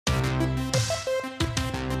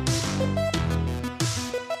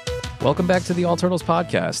Welcome back to the All Turtles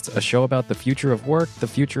Podcast, a show about the future of work, the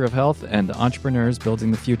future of health, and entrepreneurs building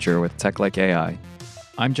the future with tech like AI.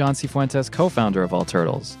 I'm John Cifuentes, co-founder of All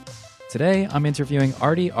Turtles. Today, I'm interviewing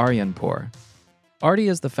Ardy Arianpour. Ardy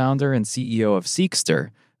is the founder and CEO of Seqster,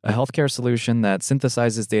 a healthcare solution that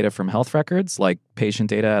synthesizes data from health records, like patient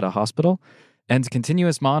data at a hospital, and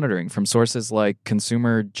continuous monitoring from sources like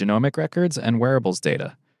consumer genomic records and wearables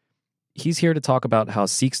data. He's here to talk about how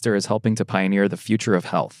Seqster is helping to pioneer the future of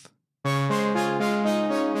health. I'm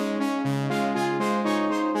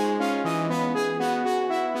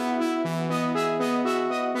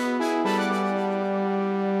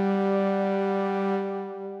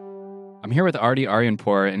here with Ardy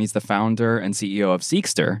Arianpour, and he's the founder and CEO of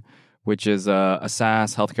Seqster, which is a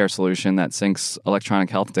Saas healthcare solution that syncs electronic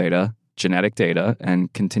health data, genetic data,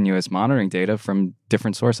 and continuous monitoring data from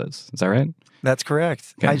different sources. Is that right? That's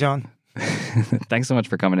correct. Okay. Hi, John. Thanks so much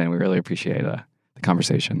for coming in. We really appreciate the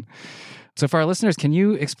conversation. So for our listeners, can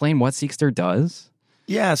you explain what Seqster does?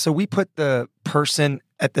 Yeah, so we put the person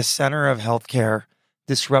at the center of healthcare,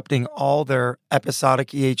 disrupting all their episodic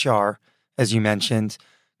EHR, as you mentioned,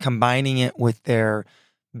 combining it with their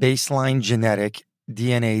baseline genetic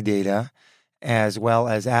DNA data, as well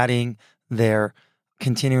as adding their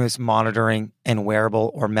continuous monitoring and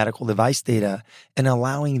wearable or medical device data, and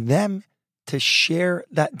allowing them to share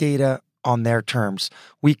that data on their terms.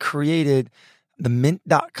 We created the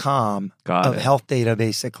mint.com of health data,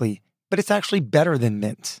 basically, but it's actually better than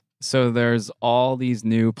Mint. So there's all these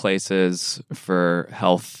new places for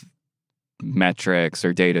health metrics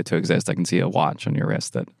or data to exist. I can see a watch on your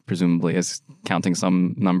wrist that presumably is counting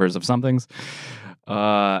some numbers of somethings.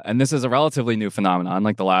 And this is a relatively new phenomenon,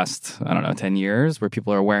 like the last, 10 years, where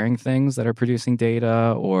people are wearing things that are producing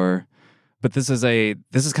data but this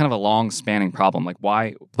is kind of a long spanning problem.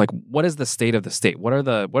 What is the state of the state? What are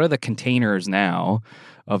the containers now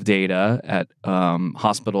of data at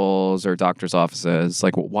hospitals or doctors' offices?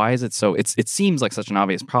 Like, why is it so? It seems like such an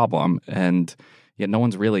obvious problem, and yet no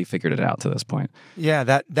one's really figured it out to this point. Yeah,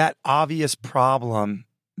 that obvious problem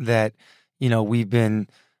that, we've been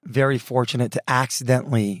very fortunate to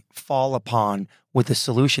accidentally fall upon with the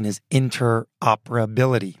solution is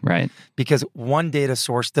interoperability. Right. Because one data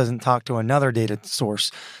source doesn't talk to another data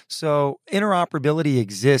source. So interoperability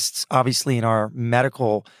exists, obviously, in our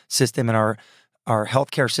medical system, and our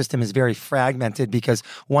healthcare system is very fragmented because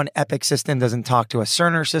one Epic system doesn't talk to a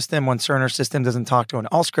Cerner system, one Cerner system doesn't talk to an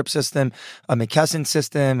Allscripts system, a McKesson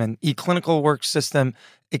system, an eClinicalWorks system,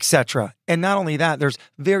 etc. And not only that, there's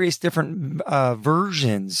various different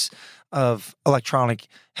versions of electronic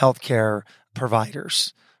healthcare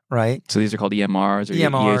providers, right? So these are called EMRs or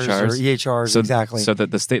EMRs EHRs? or EHRs, exactly. So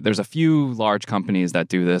that the state, there's a few large companies that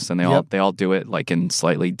do this, and they all do it like in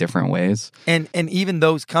slightly different ways. And even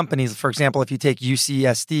those companies, for example, if you take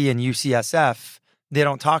UCSD and UCSF, they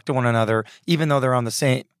don't talk to one another, even though they're on the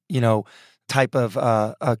same, type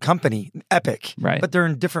of company, Epic, right? But they're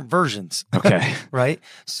in different versions. Okay, right.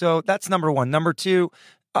 So that's number one. Number two,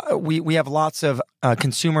 we have lots of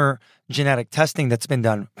consumer genetic testing that's been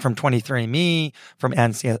done from 23andMe, from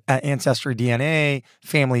Ancestry DNA,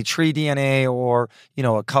 Family Tree DNA, or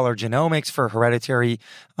a color genomics for hereditary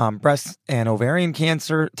breast and ovarian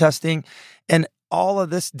cancer testing, and all of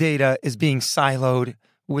this data is being siloed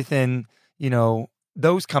within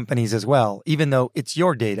those companies as well, even though it's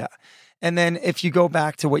your data. And then if you go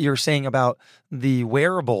back to what you were saying about the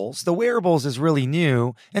wearables is really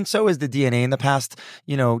new, and so is the DNA. In the past,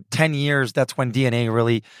 10 years, that's when DNA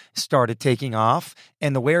really started taking off,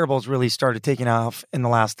 and the wearables really started taking off in the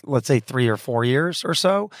last, let's say, 3 or 4 years or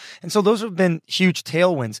so. And so those have been huge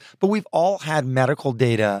tailwinds, but we've all had medical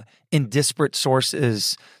data in disparate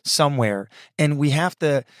sources somewhere, and we have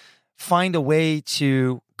to find a way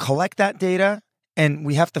to collect that data. And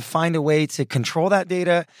we have to find a way to control that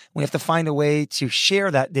data. We have to find a way to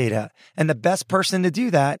share that data. And the best person to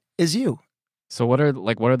do that is you. So what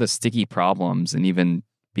are the sticky problems in even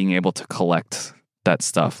being able to collect that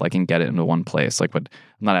stuff, and get it into one place? I'm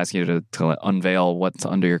not asking you to unveil what's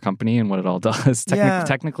under your company and what it all does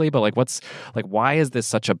technically, but why is this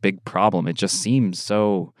such a big problem? It just seems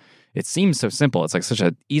so simple. It's like such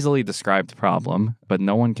an easily described problem, but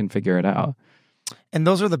no one can figure it out. And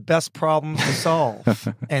those are the best problems to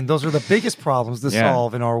solve. And those are the biggest problems to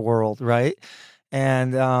solve in our world, right?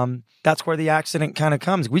 And that's where the accident kind of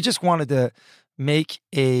comes. We just wanted to make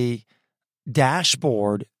a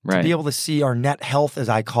dashboard to be able to see our net health, as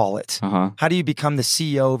I call it. How do you become the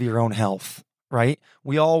CEO of your own health, right?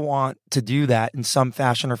 We all want to do that in some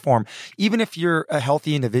fashion or form. Even if you're a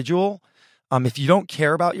healthy individual, if you don't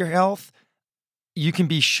care about your health, you can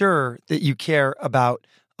be sure that you care about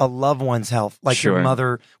a loved one's health, like your Sure.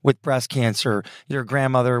 mother with breast cancer, your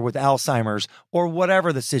grandmother with Alzheimer's, or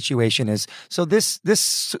whatever the situation is. So this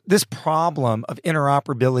problem of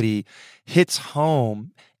interoperability hits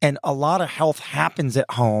home, and a lot of health happens at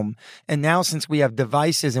home. And now, since we have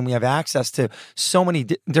devices and we have access to so many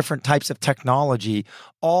different types of technology,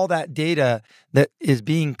 all that data that is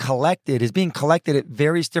being collected at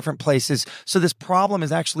various different places. So this problem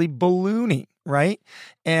is actually ballooning, right?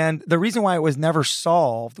 And the reason why it was never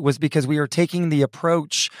solved was because we are taking the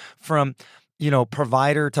approach from,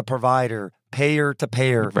 provider to provider, payer to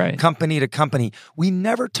payer, Right. company to company. We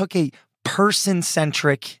never took a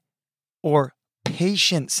person-centric or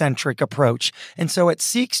patient-centric approach. And so at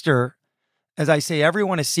Seqster, as I say,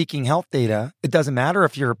 everyone is seeking health data. It doesn't matter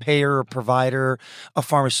if you're a payer, a provider, a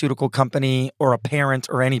pharmaceutical company, or a parent,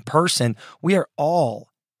 or any person. We are all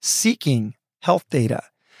seeking health data.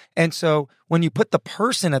 And so when you put the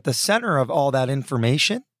person at the center of all that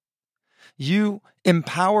information, you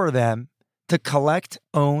empower them to collect,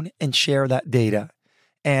 own, and share that data.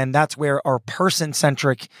 And that's where our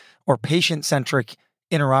person-centric or patient-centric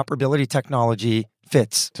interoperability technology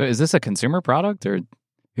fits. So is this a consumer product, or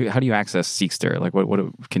how do you access Seqster? Like what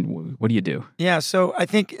do you do? Yeah, so I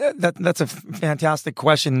think that's a fantastic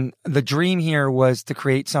question. The dream here was to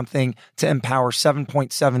create something to empower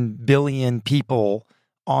 7.7 billion people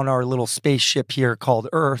on our little spaceship here called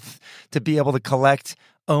Earth to be able to collect,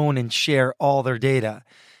 own, and share all their data.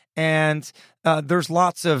 And there's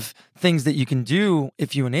lots of things that you can do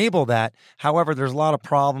if you enable that. However, there's a lot of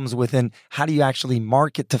problems within how do you actually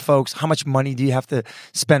market to folks? How much money do you have to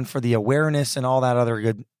spend for the awareness and all that other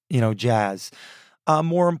good, jazz?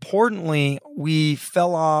 More importantly, we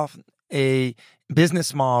fell off a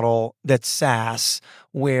business model that's Saas,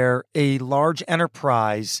 where a large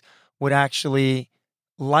enterprise would actually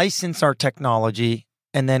license our technology,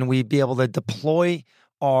 and then we'd be able to deploy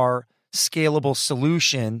our scalable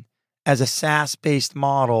solution as a SaaS-based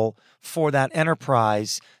model for that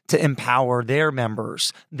enterprise to empower their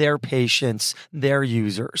members, their patients, their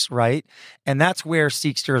users, right? And that's where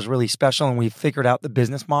Seqster is really special, and we figured out the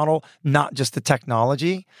business model, not just the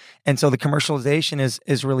technology. And so the commercialization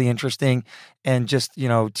is really interesting. And just,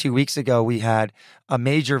 2 weeks ago, we had a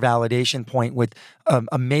major validation point with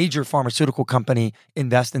a major pharmaceutical company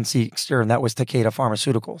invest in Seqster, and that was Takeda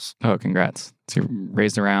Pharmaceuticals. Oh, congrats. So you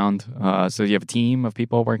raised around. So you have a team of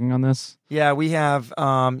people working on this? Yeah, we have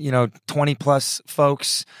 20 plus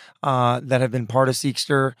folks that have been part of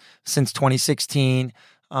Seqster since 2016.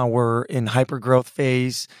 We're in hypergrowth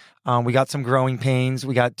phase. We got some growing pains.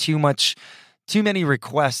 We got too many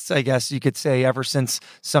requests, I guess you could say, ever since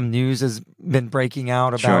some news has been breaking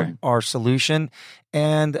out about our solution.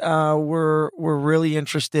 And we're really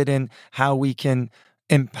interested in how we can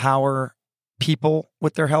empower people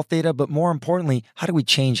with their health data, but more importantly, how do we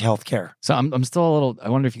change healthcare? So I'm still a little, I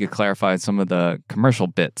wonder if you could clarify some of the commercial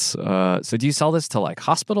bits. So do you sell this to like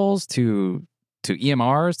hospitals, to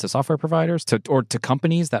EMRs, to software providers, or to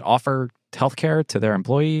companies that offer healthcare to their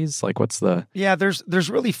employees? Like what's the... Yeah, there's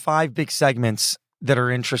really 5 big segments that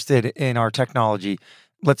are interested in our technology.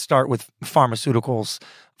 Let's start with pharmaceuticals.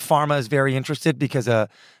 Pharma is very interested because of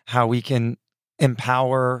how we can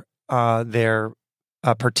empower their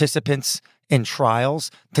participants in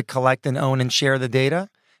trials to collect and own and share the data.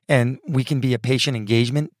 And we can be a patient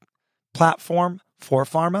engagement platform for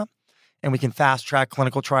pharma. And we can fast track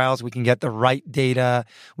clinical trials. We can get the right data.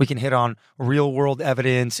 We can hit on real world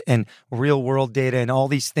evidence and real world data and all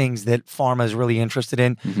these things that pharma is really interested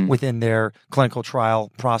in within their clinical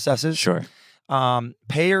trial processes. Sure.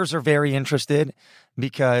 Payers are very interested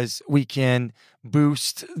because we can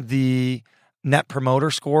boost the net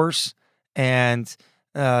promoter scores, and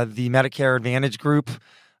the Medicare Advantage group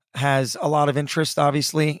has a lot of interest,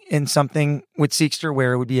 obviously, in something with Seqster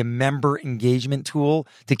where it would be a member engagement tool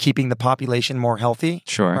to keeping the population more healthy.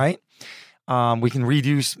 Sure. Right? We can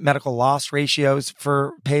reduce medical loss ratios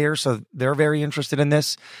for payers, so they're very interested in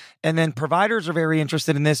this. And then providers are very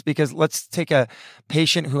interested in this because let's take a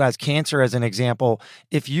patient who has cancer as an example.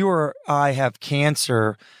 If you or I have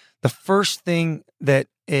cancer, the first thing that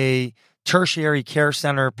a tertiary care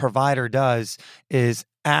center provider does is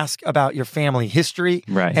ask about your family history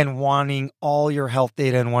and wanting all your health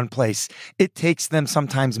data in one place. It takes them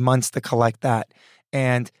sometimes months to collect that.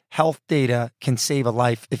 And health data can save a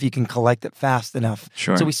life if you can collect it fast enough.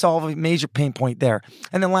 Sure. So we solve a major pain point there.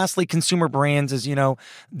 And then lastly, consumer brands, as you know,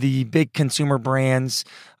 the big consumer brands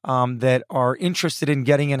that are interested in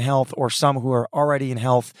getting in health, or some who are already in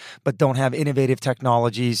health but don't have innovative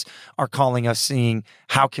technologies, are calling us seeing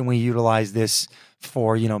how can we utilize this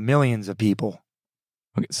for, millions of people.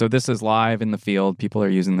 Okay, so this is live in the field. People are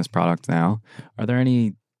using this product now. Are there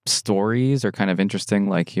any stories are kind of interesting.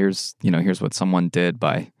 Like here's what someone did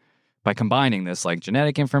by combining this like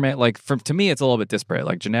genetic information. Like to me, it's a little bit disparate.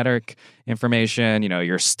 Like genetic information,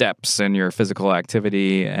 your steps and your physical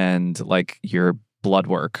activity and like your blood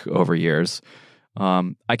work over years.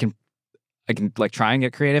 I can like try and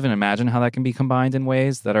get creative and imagine how that can be combined in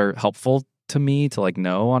ways that are helpful to me to like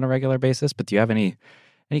know on a regular basis. But do you have any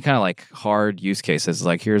kind of like hard use cases?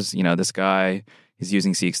 Like here's, this guy is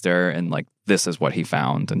using Seqster and like this is what he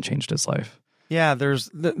found and changed his life. Yeah, there's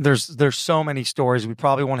so many stories. We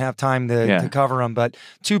probably won't have time to cover them, but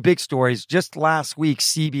two big stories. Just last week,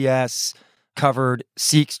 CBS covered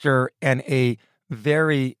Seqster and a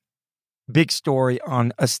very big story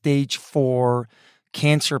on a stage 4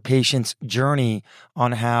 cancer patient's journey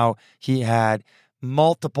on how he had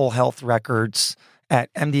multiple health records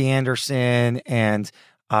at MD Anderson and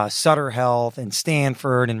Sutter Health and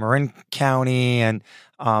Stanford and Marin County and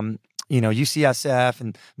UCSF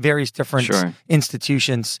and various different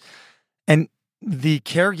institutions. And the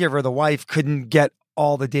caregiver, the wife, couldn't get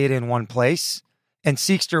all the data in one place. And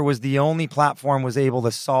Seqster was the only platform was able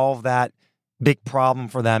to solve that big problem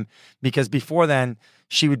for them, because before then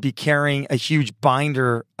she would be carrying a huge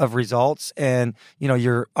binder of results. And,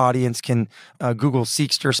 your audience can Google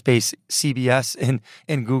Seqster space CBS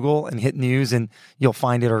in Google and hit news and you'll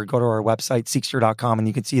find it, or go to our website, Seqster.com, and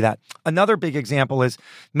you can see that. Another big example is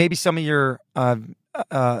maybe some of your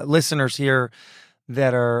listeners here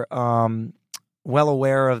that are well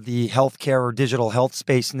aware of the healthcare or digital health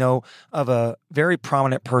space know of a very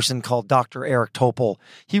prominent person called Dr. Eric Topol.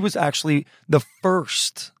 He was actually the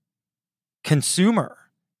first consumer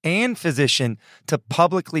and physician to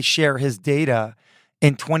publicly share his data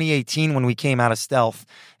in 2018 when we came out of stealth.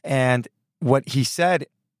 And what he said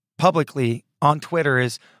publicly on Twitter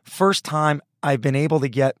is, first time I've been able to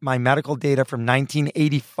get my medical data from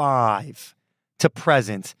 1985 to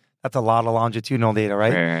present. That's a lot of longitudinal data,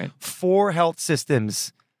 right? Right. 4 health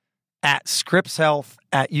systems at Scripps Health,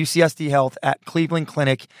 at UCSD Health, at Cleveland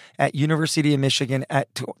Clinic, at University of Michigan,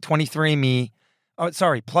 at 23andMe.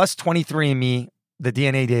 Plus 23andMe, the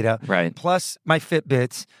DNA data, right? Plus my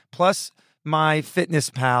Fitbits, plus my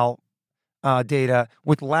FitnessPal data,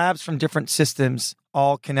 with labs from different systems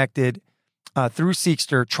all connected through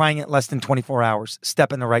Seqster, trying it less than 24 hours,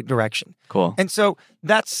 step in the right direction. Cool. And so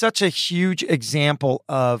that's such a huge example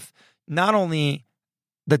of not only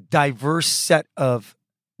the diverse set of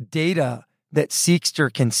data that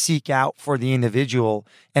Seqster can seek out for the individual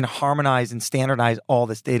and harmonize and standardize all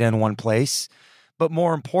this data in one place, but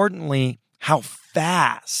more importantly, how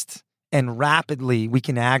fast and rapidly we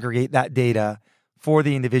can aggregate that data for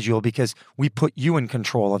the individual, because we put you in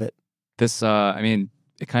control of it. This,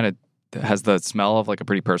 it kind of has the smell of like a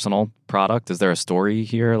pretty personal product. Is there a story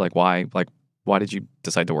here? Like why did you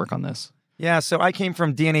decide to work on this? Yeah, so I came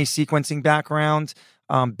from DNA sequencing background,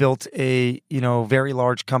 built a very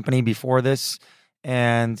large company before this,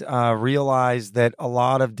 and realized that a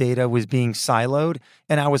lot of data was being siloed,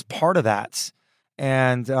 and I was part of that.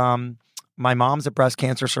 And my mom's a breast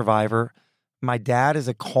cancer survivor. My dad is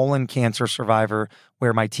a colon cancer survivor,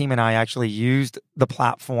 where my team and I actually used the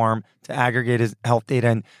platform to aggregate his health data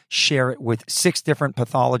and share it with 6 different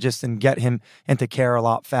pathologists and get him into care a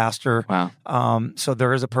lot faster. Wow. So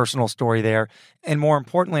there is a personal story there. And more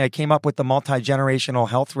importantly, I came up with the multi-generational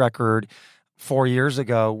health record 4 years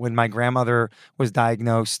ago when my grandmother was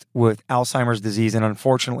diagnosed with Alzheimer's disease. And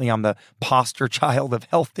unfortunately, I'm the poster child of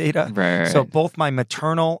health data. Right. So both my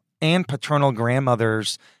maternal and paternal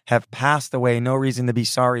grandmothers have passed away. No reason to be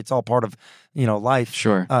sorry. It's all part of, life.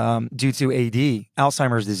 Sure. Due to AD,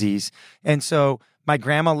 Alzheimer's disease. And so my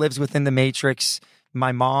grandma lives within the matrix.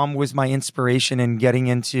 My mom was my inspiration in getting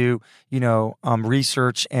into,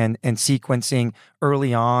 research and sequencing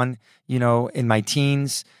early on, in my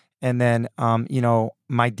teens. And then,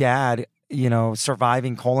 my dad,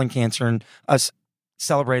 surviving colon cancer and us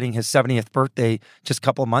celebrating his 70th birthday just a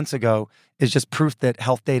couple of months ago is just proof that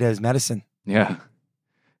health data is medicine. Yeah.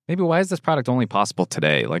 Maybe why is this product only possible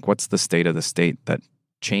today? Like what's the state of the state that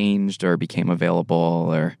changed or became available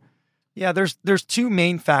or? Yeah, there's 2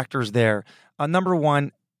 main factors there. Number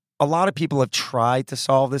one, a lot of people have tried to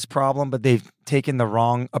solve this problem, but they've taken the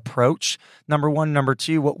wrong approach. Number one. Number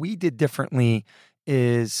two, what we did differently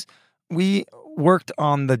is we worked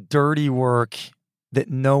on the dirty work that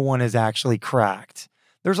no one has actually cracked.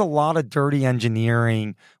 There's a lot of dirty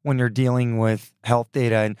engineering when you're dealing with health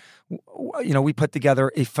data. And, we put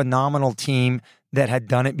together a phenomenal team that had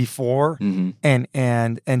done it before and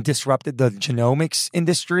disrupted the genomics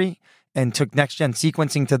industry and took next-gen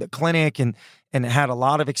sequencing to the clinic and had a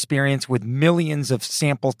lot of experience with millions of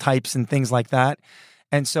sample types and things like that.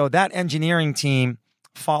 And so that engineering team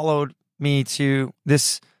followed me to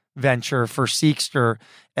this venture for Seqster.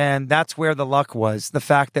 And that's where the luck was. The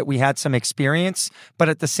fact that we had some experience, but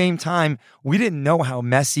at the same time, we didn't know how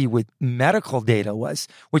messy with medical data was,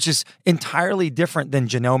 which is entirely different than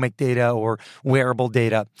genomic data or wearable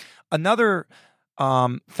data. Another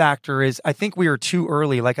factor is I think we were too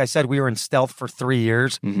early. Like I said, we were in stealth for 3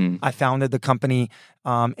 years. I founded the company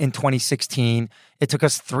in 2016. It took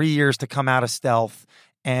us 3 years to come out of stealth.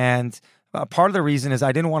 And part of the reason is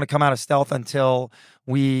I didn't want to come out of stealth until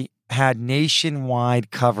we had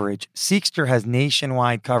nationwide coverage. Seqster has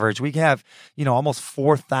nationwide coverage. We have, almost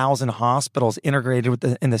 4,000 hospitals integrated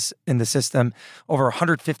with in the system, over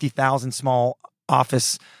 150,000 small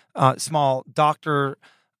doctor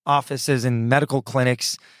offices and medical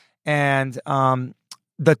clinics, and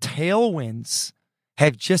the tailwinds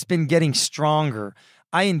have just been getting stronger.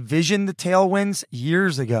 I envisioned the tailwinds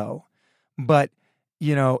years ago, but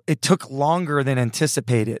it took longer than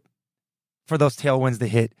anticipated for those tailwinds to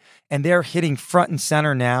hit. And they're hitting front and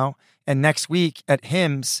center now. And next week at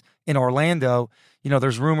HIMSS in Orlando,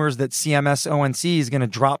 there's rumors that CMS ONC is going to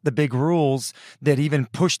drop the big rules that even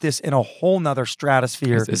push this in a whole nother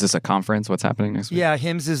stratosphere. Is this a conference? What's happening next week? Yeah,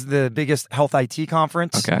 HIMSS is the biggest health IT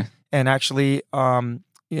conference. Okay. And actually,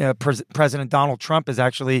 President Donald Trump is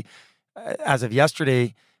actually, as of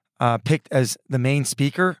yesterday, picked as the main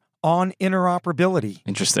speaker on interoperability.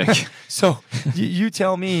 Interesting. So you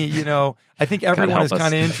tell me, I think everyone is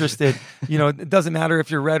kind of interested. It doesn't matter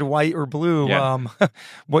if you're red, white, or blue,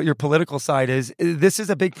 what your political side is. This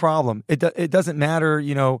is a big problem. It doesn't matter,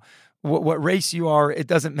 what race you are. It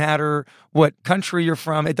doesn't matter what country you're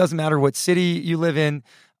from. It doesn't matter what city you live in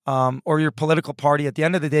or your political party. At the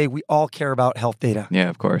end of the day, we all care about health data. Yeah,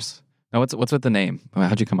 of course. Now, what's with the name?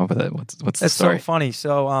 How'd you come up with it? What's the story? It's so funny.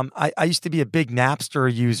 So I used to be a big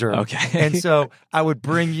Napster user. Okay. And so I would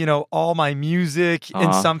bring, all my music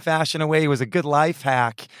in some fashion away. It was a good life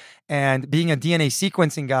hack. And being a DNA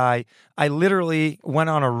sequencing guy, I literally went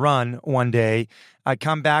on a run one day. I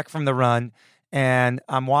come back from the run and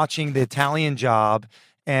I'm watching The Italian Job.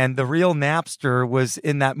 And the real Napster was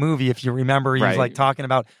in that movie. If you remember, he was like talking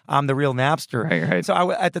about, I'm the real Napster. Right.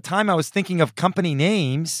 So at the time I was thinking of company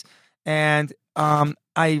names. And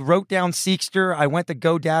I wrote down Seqster. I went to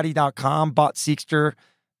GoDaddy.com, bought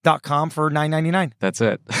Seqster.com for $9.99. That's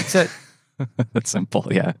it. That's simple.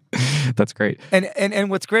 Yeah, that's great. And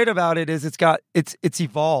what's great about it is it's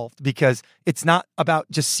evolved because it's not about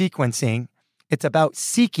just sequencing. It's about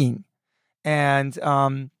seeking, and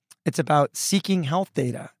it's about seeking health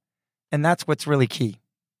data, and that's what's really key.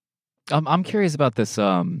 I'm curious about this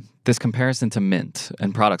this comparison to Mint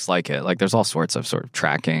and products like it. Like, there's all sorts of sort of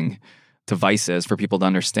tracking devices for people to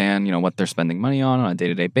understand, what they're spending money on a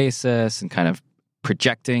day-to-day basis, and kind of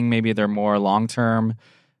projecting maybe their more long-term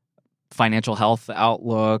financial health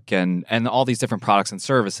outlook, and all these different products and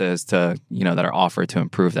services to that are offered to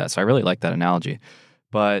improve that. So I really like that analogy.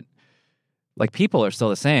 But like, people are still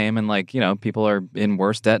the same, and people are in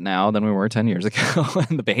worse debt now than we were 10 years ago,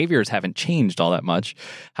 and the behaviors haven't changed all that much.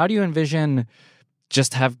 How do you envision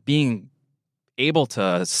just being able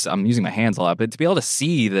to, I'm using my hands a lot, but to be able to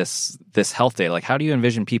see this health data? Like, how do you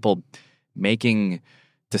envision people making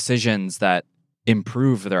decisions that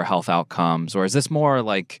improve their health outcomes? Or is this more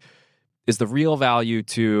like, is the real value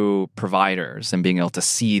to providers and being able to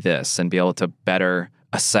see this and be able to better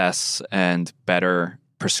assess and better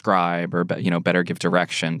prescribe, or better give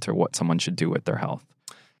direction to what someone should do with their health?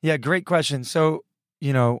 Yeah, great question. So,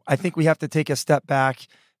 I think we have to take a step back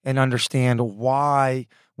and understand why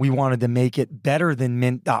we wanted to make it better than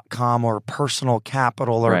Mint.com or Personal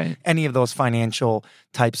Capital or any of those financial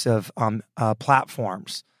types of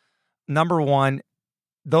platforms. Number one,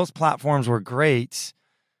 those platforms were great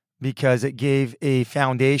because it gave a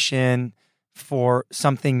foundation for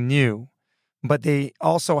something new, but they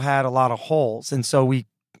also had a lot of holes. And so we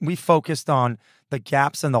focused on the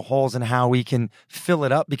gaps and the holes and how we can fill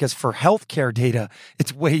it up, because for healthcare data,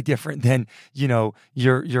 it's way different than,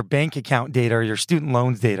 your bank account data or your student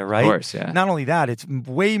loans data, right? Of course, yeah. Not only that, it's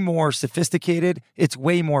way more sophisticated. It's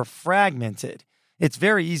way more fragmented. It's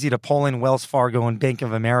very easy to pull in Wells Fargo and Bank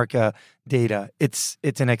of America data. It's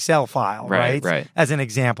an Excel file, right? As an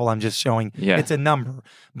example, I'm just showing it's a number.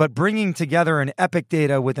 But bringing together an Epic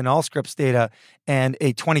data with an Allscripts data and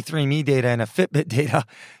a 23andMe data and a Fitbit data,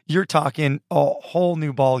 you're talking a whole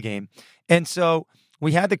new ballgame. And so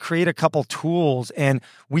we had to create a couple tools, and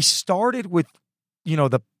we started with,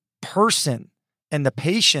 the person and the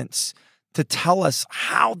patients to tell us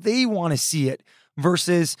how they want to see it,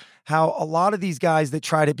 versus how a lot of these guys that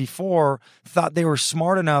tried it before thought they were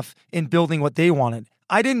smart enough in building what they wanted.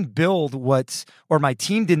 I didn't build or my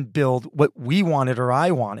team didn't build what we wanted or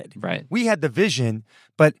I wanted. Right. We had the vision,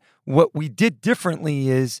 but what we did differently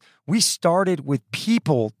is we started with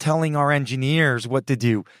people telling our engineers what to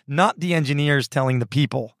do, not the engineers telling the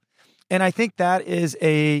people. And I think that is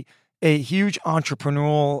a huge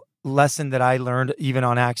entrepreneurial lesson that I learned even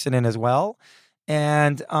on accident as well.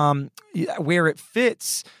 And where it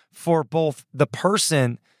fits for both the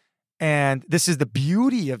person, and this is the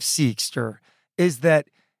beauty of Seqster, is that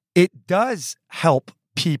it does help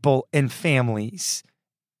people and families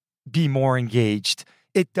be more engaged.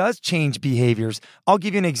 It does change behaviors. I'll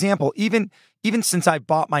give you an example. Even since I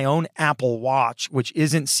bought my own Apple Watch, which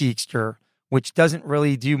isn't Seqster, which doesn't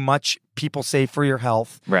really do much, people say, for your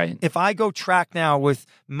health. Right. If I go track now with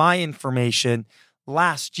my information,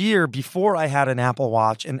 last year before I had an Apple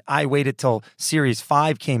Watch, and I waited till Series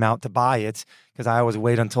 5 came out to buy it, because I always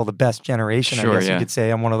wait until the best generation, Sure, I guess yeah. you could say.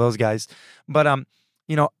 I'm one of those guys. But,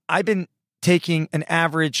 I've been taking an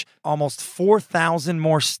average almost 4,000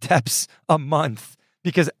 more steps a month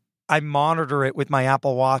because I monitor it with my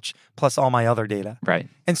Apple Watch plus all my other data. Right.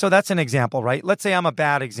 And so that's an example, right? Let's say I'm a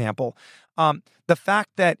bad example. The fact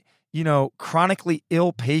that, chronically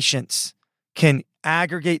ill patients can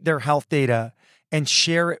aggregate their health data and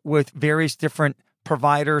share it with various different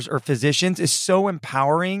providers or physicians is so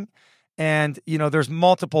empowering. And, there's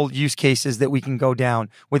multiple use cases that we can go down,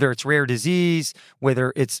 whether it's rare disease,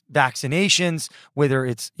 whether it's vaccinations, whether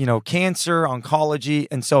it's, cancer, oncology,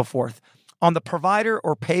 and so forth. On the provider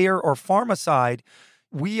or payer or pharma side,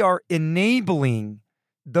 we are enabling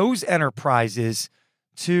those enterprises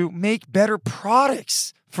to make better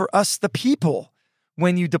products for us, the people,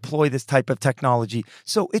 when you deploy this type of technology.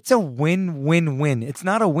 So it's a win-win-win. It's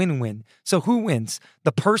not a win-win. So who wins?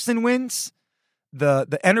 The person wins,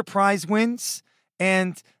 the enterprise wins,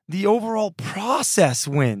 and the overall process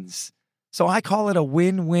wins. So I call it a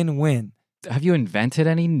win-win-win. Have you invented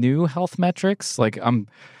any new health metrics? Like I'm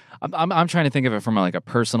trying to think of it from a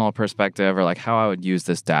personal perspective, or like how I would use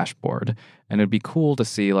this dashboard. And it'd be cool to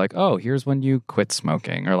see like, oh, here's when you quit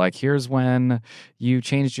smoking, or like, here's when you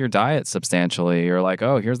changed your diet substantially, or like,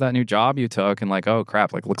 oh, here's that new job you took. And like, oh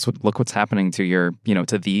crap, like look what's happening to your,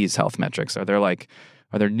 to these health metrics. Are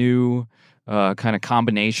there new kind of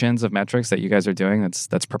combinations of metrics that you guys are doing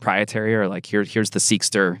that's proprietary, or like here's the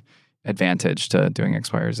Seqster advantage to doing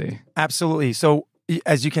X, Y, or Z? Absolutely. So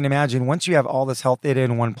as you can imagine, once you have all this health data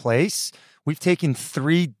in one place, we've taken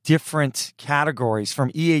 3 different categories,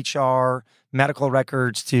 from EHR, medical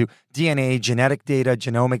records, to DNA, genetic data,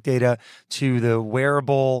 genomic data, to the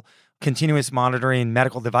wearable, continuous monitoring,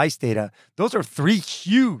 medical device data. Those are 3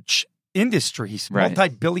 huge industries, right,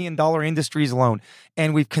 multi-billion-dollar industries alone.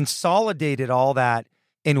 And we've consolidated all that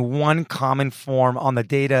in one common form on the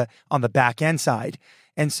data on the back end side.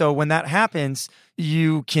 And so when that happens,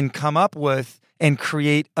 you can come up with and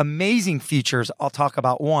create amazing features. I'll talk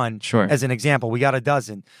about one as an example. We got a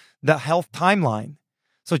dozen. The health timeline.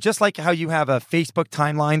 So just like how you have a Facebook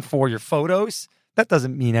timeline for your photos, that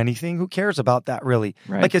doesn't mean anything. Who cares about that, really?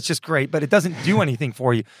 Right. Like, it's just great, but it doesn't do anything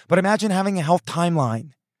for you. But imagine having a health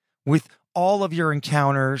timeline with all of your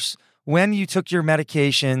encounters, when you took your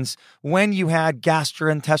medications, when you had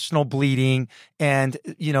gastrointestinal bleeding, and,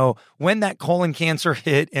 when that colon cancer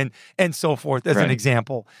hit, and so forth, as an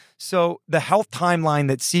example. So the health timeline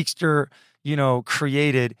that Seqster,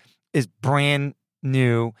 created is brand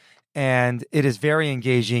new, and it is very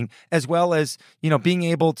engaging, as well as, being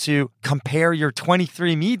able to compare your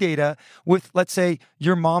 23andMe data with, let's say,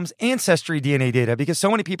 your mom's ancestry DNA data, because so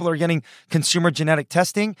many people are getting consumer genetic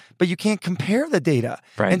testing, but you can't compare the data.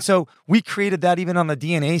 Right. And so we created that even on the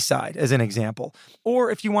DNA side, as an example. Or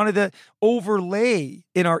if you wanted to overlay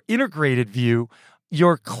in our integrated view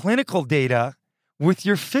your clinical data with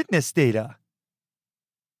your fitness data,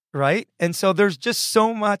 right? And so there's just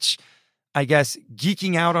so much, I guess,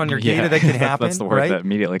 geeking out on your data that can happen. That's the word right? that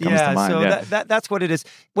immediately comes to mind. So that's what it is.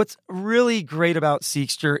 What's really great about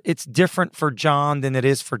Seqster, it's different for John than it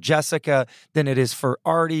is for Jessica, than it is for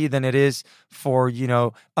Ardy, than it is for,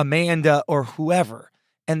 Amanda or whoever.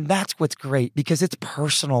 And that's what's great, because it's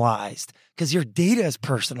personalized, because your data is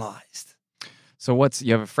personalized. So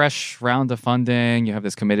you have a fresh round of funding, you have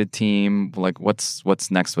this committed team. Like what's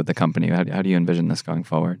next with the company? How do you envision this going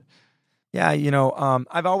forward? Yeah,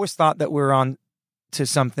 I've always thought that we're on to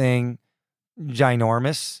something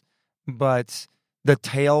ginormous, but the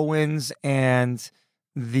tailwinds and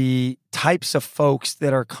the types of folks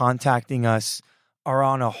that are contacting us are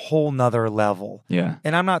on a whole nother level. Yeah.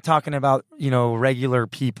 And I'm not talking about, regular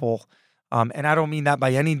people. And I don't mean that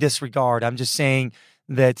by any disregard. I'm just saying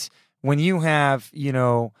that when you have,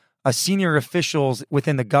 a senior officials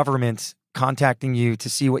within the government contacting you to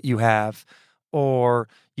see what you have, or,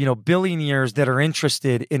 billionaires that are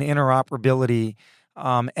interested in interoperability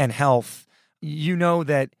and health,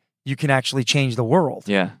 that you can actually change the world.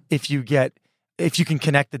 Yeah. If you can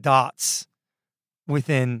connect the dots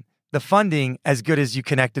within the funding as good as you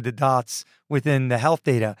connected the dots within the health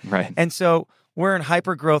data. Right. And so we're in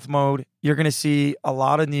hyper growth mode. You're going to see a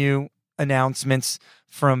lot of new announcements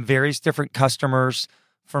from various different customers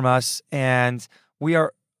from us. And we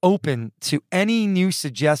are open to any new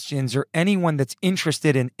suggestions or anyone that's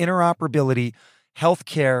interested in interoperability,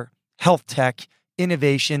 healthcare, health tech,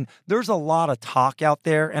 innovation. There's a lot of talk out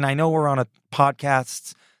there. And I know we're on a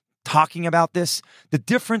podcast talking about this. The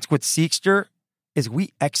difference with Seqster is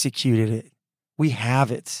we executed it. We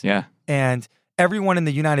have it. Yeah. And everyone in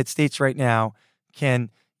the United States right now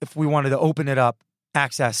can, if we wanted to open it up,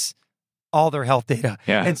 access all their health data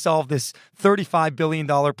and solve this $35 billion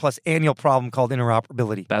plus annual problem called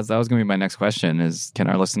interoperability. That was going to be my next question is, can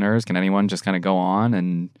anyone just kind of go on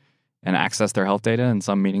and access their health data in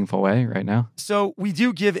some meaningful way right now? So we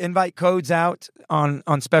do give invite codes out on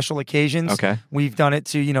special occasions. Okay. We've done it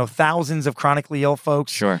to, thousands of chronically ill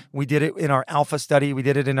folks. Sure. We did it in our alpha study. We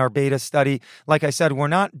did it in our beta study. Like I said, we're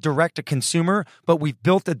not direct to consumer, but we've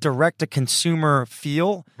built a direct to consumer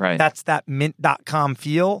feel. Right. That's that mint.com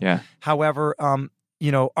feel. Yeah. However,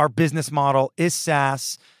 our business model is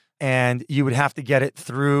SaaS, and you would have to get it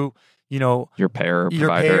through your payer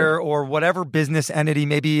provider, or whatever business entity.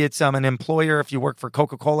 Maybe it's an employer if you work for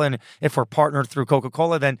Coca-Cola, and if we're partnered through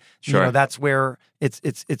Coca-Cola, then that's where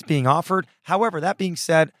it's being offered. However, that being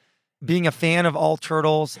said, being a fan of All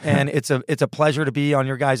Turtles, and it's a pleasure to be on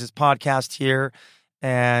your guys' podcast here,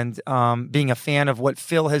 and being a fan of what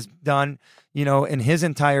Phil has done, in his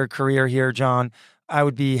entire career here, John, I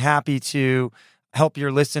would be happy to help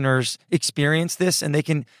your listeners experience this, and they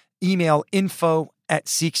can email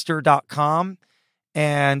info@seqster.com,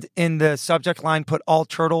 and in the subject line, put All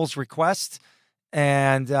Turtles request,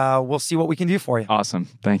 and we'll see what we can do for you. Awesome.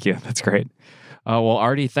 Thank you. That's great. Well,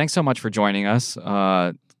 Ardy, thanks so much for joining us.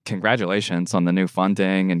 Congratulations on the new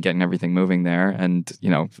funding and getting everything moving there, and,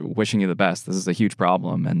 wishing you the best. This is a huge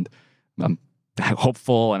problem, and I'm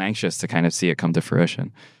hopeful and anxious to kind of see it come to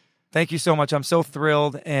fruition. Thank you so much. I'm so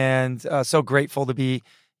thrilled and so grateful to be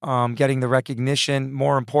getting the recognition.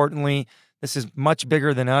 More importantly, this is much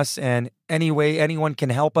bigger than us, and any way anyone can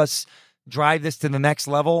help us drive this to the next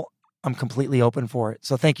level, I'm completely open for it.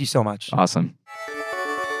 So thank you so much. Awesome.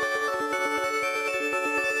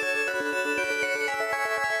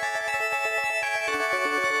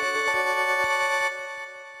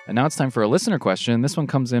 And now it's time for a listener question. This one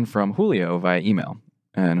comes in from Julio via email.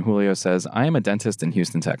 And Julio says, I am a dentist in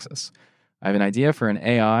Houston, Texas. I have an idea for an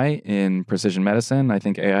AI in precision medicine. I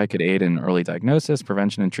think AI could aid in early diagnosis,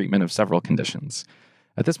 prevention, and treatment of several conditions.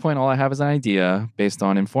 At this point, all I have is an idea based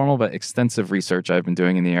on informal but extensive research I've been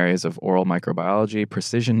doing in the areas of oral microbiology,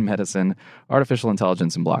 precision medicine, artificial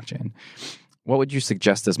intelligence, and blockchain. What would you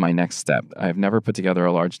suggest as my next step? I have never put together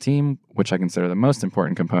a large team, which I consider the most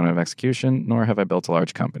important component of execution, nor have I built a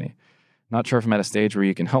large company. Not sure if I'm at a stage where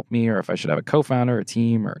you can help me, or if I should have a co-founder, a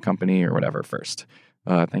team, or a company, or whatever first.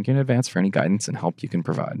 Thank you in advance for any guidance and help you can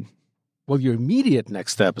provide. Well, your immediate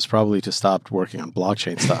next step is probably to stop working on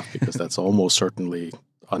blockchain stuff, because that's almost certainly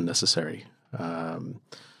unnecessary. Not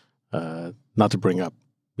to bring up,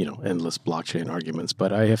 endless blockchain arguments,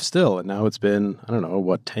 but I have still, and now it's been,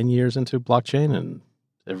 10 years into blockchain, and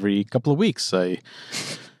every couple of weeks I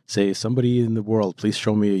say, somebody in the world, please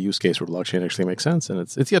show me a use case where blockchain actually makes sense, and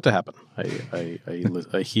it's yet to happen.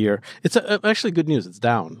 I hear it's actually good news. It's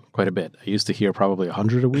down quite a bit. I used to hear probably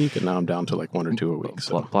 100 a week, and now I'm down to like 1 or 2 a week.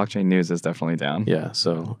 So blockchain news is definitely down. Yeah.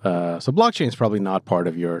 So blockchain is probably not part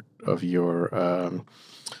of your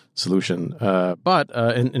solution. But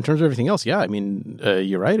in terms of everything else, yeah,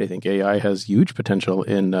 you're right. I think AI has huge potential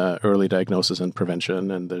in early diagnosis and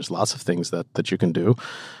prevention, and there's lots of things that you can do.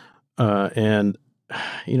 And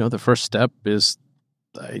the first step is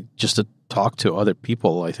just to talk to other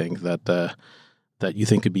people, I think, that you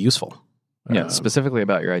think could be useful. Yeah, specifically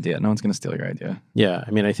about your idea. No one's going to steal your idea. Yeah,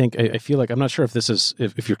 I feel like, I'm not sure if this is,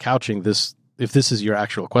 if you're couching this, if this is your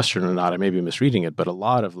actual question or not, I may be misreading it, but a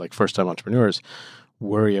lot of first-time entrepreneurs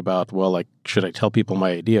worry about, should I tell people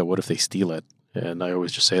my idea? What if they steal it? And I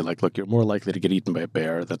always just say, look, you're more likely to get eaten by a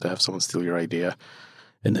bear than to have someone steal your idea.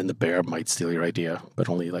 And then the bear might steal your idea, but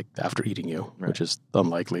only after eating you, right, which is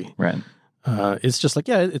unlikely. Right. It's just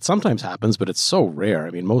it sometimes happens, but it's so rare.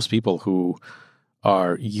 Most people who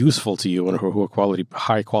are useful to you and who are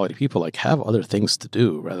high quality people, have other things to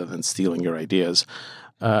do rather than stealing your ideas.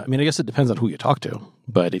 I mean, I guess it depends on who you talk to.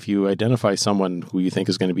 But if you identify someone who you think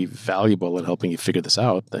is going to be valuable in helping you figure this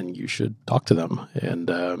out, then you should talk to them.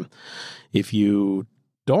 And if you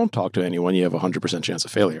don't talk to anyone, you have a 100% chance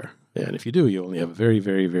of failure. And if you do, you only have a very,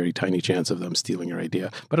 very, very tiny chance of them stealing your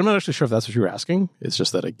idea. But I'm not actually sure if that's what you were asking. It's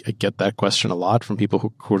just that I get that question a lot from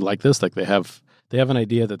people who are like this. Like they have an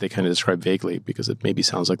idea that they kind of describe vaguely because it maybe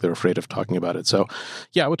sounds like they're afraid of talking about it. So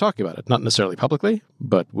yeah, I would talk about it, not necessarily publicly,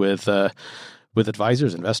 but with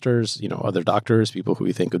advisors, investors, other doctors, people who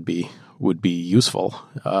you think would be useful,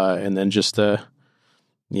 and then just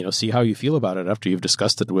see how you feel about it after you've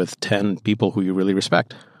discussed it with 10 people who you really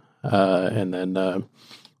respect, and then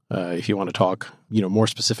if you want to talk more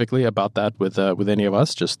specifically about that with any of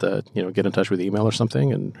us, just get in touch with email or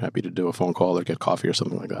something, and happy to do a phone call or get coffee or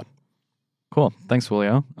something like that. Cool. Thanks,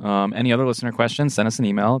 Julio. Any other listener questions, send us an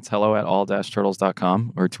email. It's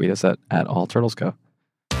hello@all-turtles.com or tweet us at @allturtlesco.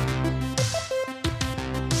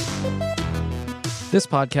 This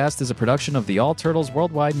podcast is a production of the All Turtles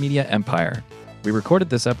Worldwide Media Empire. We recorded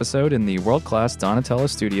this episode in the world-class Donatello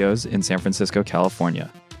Studios in San Francisco, California.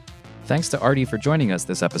 Thanks to Ardy for joining us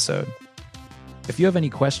this episode. If you have any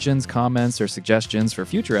questions, comments, or suggestions for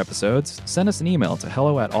future episodes, send us an email to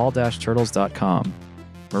hello@all-turtles.com.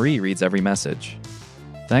 Marie reads every message.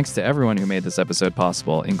 Thanks to everyone who made this episode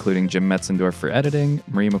possible, including Jim Metzendorf for editing,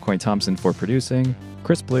 Marie McCoy-Thompson for producing,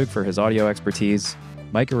 Chris Blug for his audio expertise,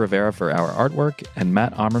 Micah Rivera for our artwork, and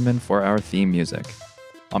Matt Ammerman for our theme music.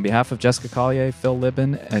 On behalf of Jessica Collier, Phil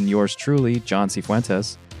Libin, and yours truly, John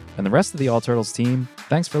Cifuentes, and the rest of the All Turtles team,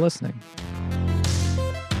 thanks for listening.